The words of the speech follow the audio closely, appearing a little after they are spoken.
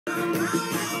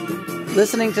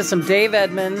Listening to some Dave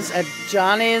Edmunds at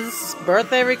Johnny's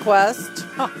birthday request.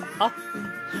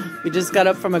 We just got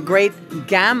up from a great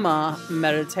gamma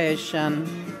meditation.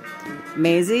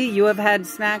 Maisie, you have had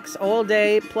snacks all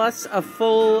day, plus a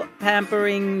full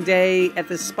pampering day at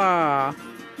the spa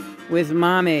with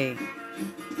Mommy.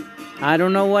 I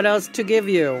don't know what else to give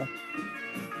you.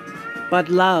 But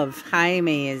love. Hi,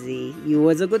 Maisie. You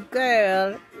was a good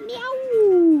girl.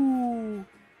 Meow.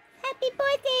 Happy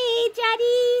birthday,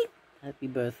 Johnny. Happy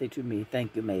birthday to me.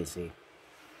 Thank you, Maisie.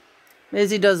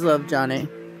 Maisie does love Johnny.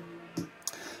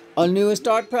 Our newest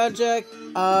art project.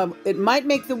 It might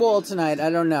make the wall tonight. I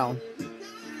don't know.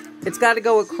 It's got to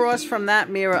go across from that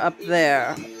mirror up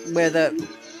there. Where the...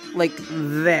 like,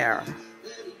 there.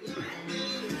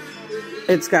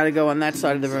 It's got to go on that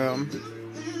side of the room.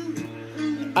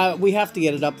 We have to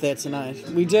get it up there tonight.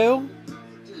 We do?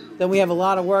 Then we have a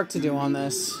lot of work to do on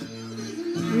this.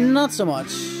 Not so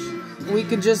much. We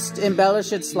could just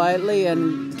embellish it slightly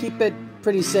and keep it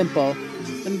pretty simple.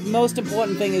 The most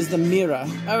important thing is the mirror.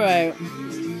 Alright.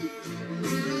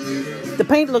 The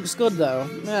paint looks good though.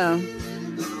 Yeah.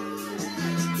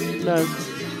 It does.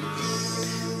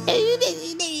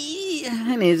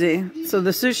 Easy. So the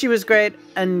sushi was great,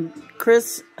 and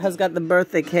Chris has got the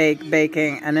birthday cake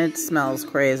baking, and it smells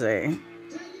crazy.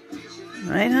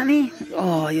 Right, honey?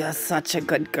 Oh, you're such a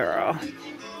good girl.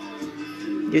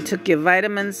 You took your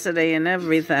vitamins today and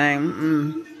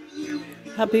everything.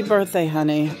 Happy birthday,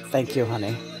 honey. Thank you,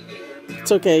 honey.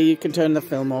 It's okay, you can turn the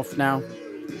film off now.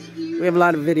 We have a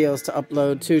lot of videos to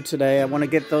upload too today. I want to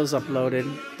get those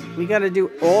uploaded. We got to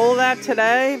do all that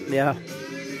today? Yeah.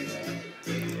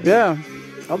 Yeah.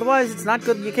 Otherwise, it's not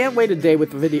good. You can't wait a day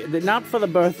with the video. Not for the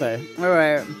birthday.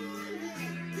 Alright.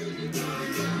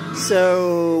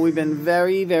 So, we've been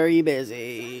very, very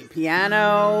busy.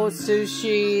 Piano,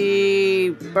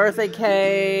 sushi, birthday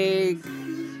cake,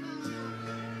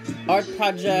 art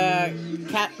project,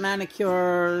 cat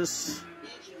manicures.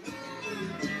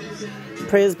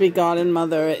 Praise be God and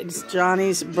Mother. It's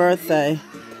Johnny's birthday.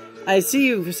 I see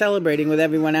you celebrating with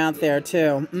everyone out there,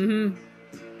 too.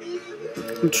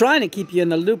 I'm trying to keep you in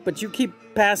the loop, but you keep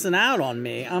passing out on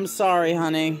me. I'm sorry,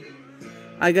 honey.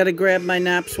 I gotta grab my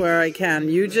naps where I can.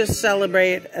 You just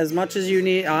celebrate as much as you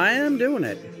need. I am doing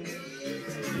it.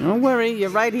 Don't worry, you're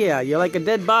right here. You're like a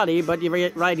dead body, but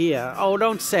you're right here. Oh,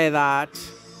 don't say that.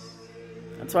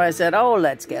 That's why I said, oh,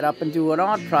 let's get up and do an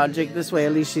art project. This way,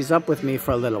 at least she's up with me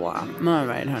for a little while. All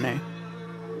right, honey.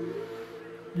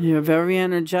 You're very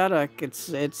energetic.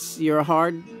 You're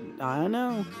hard. I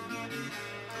know.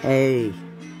 Hey,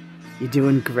 you're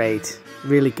doing great.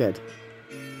 Really good.